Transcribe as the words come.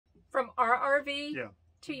RV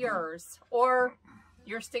to yours, or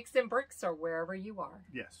your sticks and bricks, or wherever you are.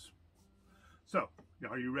 Yes. So,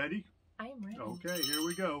 are you ready? I am ready. Okay, here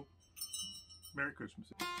we go. Merry Christmas.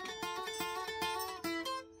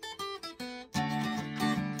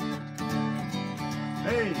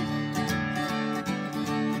 Hey!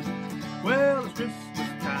 Well, it's Christmas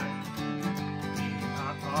time in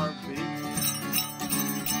our RV.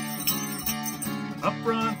 Up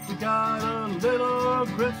front we got a little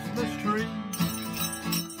Christmas tree.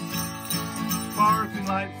 Sparkling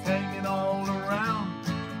lights hanging all around.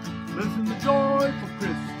 Listen to joyful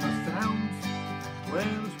Christmas sounds.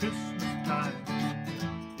 Well, it's Christmas time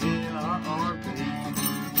in our RV.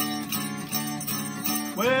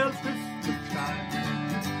 Well, it's Christmas time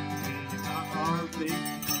in our RV.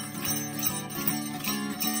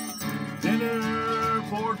 Dinner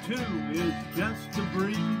for two is just a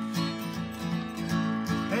breeze.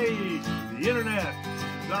 Hey, the internet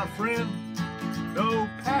is our friend. No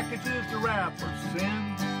packages to wrap or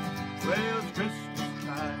send. Well, it's Christmas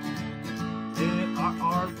time in our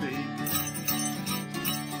RV.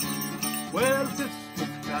 Well, it's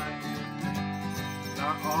Christmas time in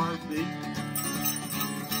our RV.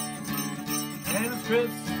 And it's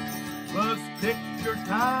Christmas picture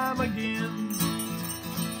time again.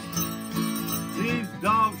 These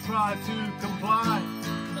dogs try to comply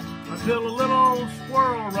until a little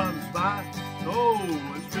squirrel runs by. Oh,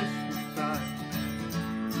 it's Christmas time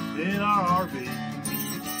in our RV.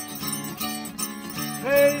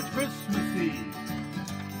 Hey, it's Christmas Eve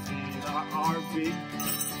in our RV.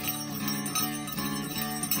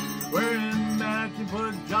 Wearing matching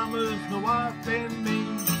pajamas, the wife and me.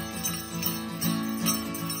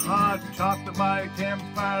 Hot chocolate by a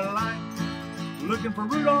campfire light, looking for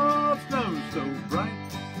Rudolph's nose so bright.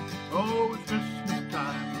 Oh, it's Christmas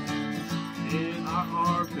time in our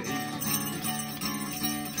RV.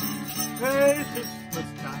 Hey, it's Christmas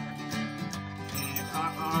time in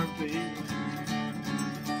our RV.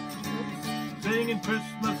 Singing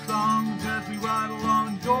Christmas songs as we ride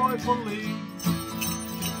along joyfully.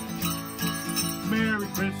 Merry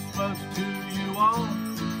Christmas to you all,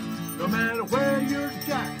 no matter where your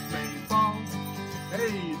jacks may fall.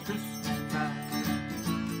 Hey, it's Christmas time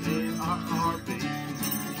in our RV.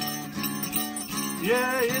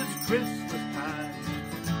 Yeah, it's Christmas time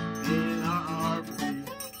in our RV.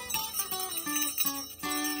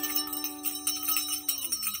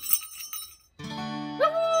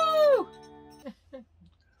 Woo!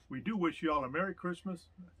 We do wish you all a Merry Christmas,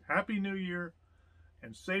 Happy New Year,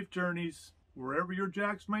 and safe journeys wherever your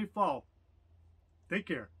jacks may fall. Take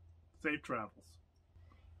care. Safe travels.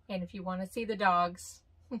 And if you want to see the dogs,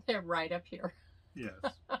 they're right up here. Yes.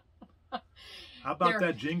 How about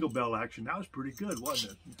that jingle bell action? That was pretty good,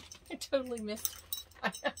 wasn't it? I totally missed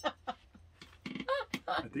it.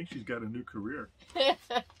 I think she's got a new career.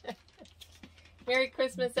 Merry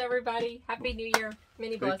Christmas, everybody. Happy New Year.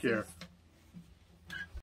 Many blessings. Take care.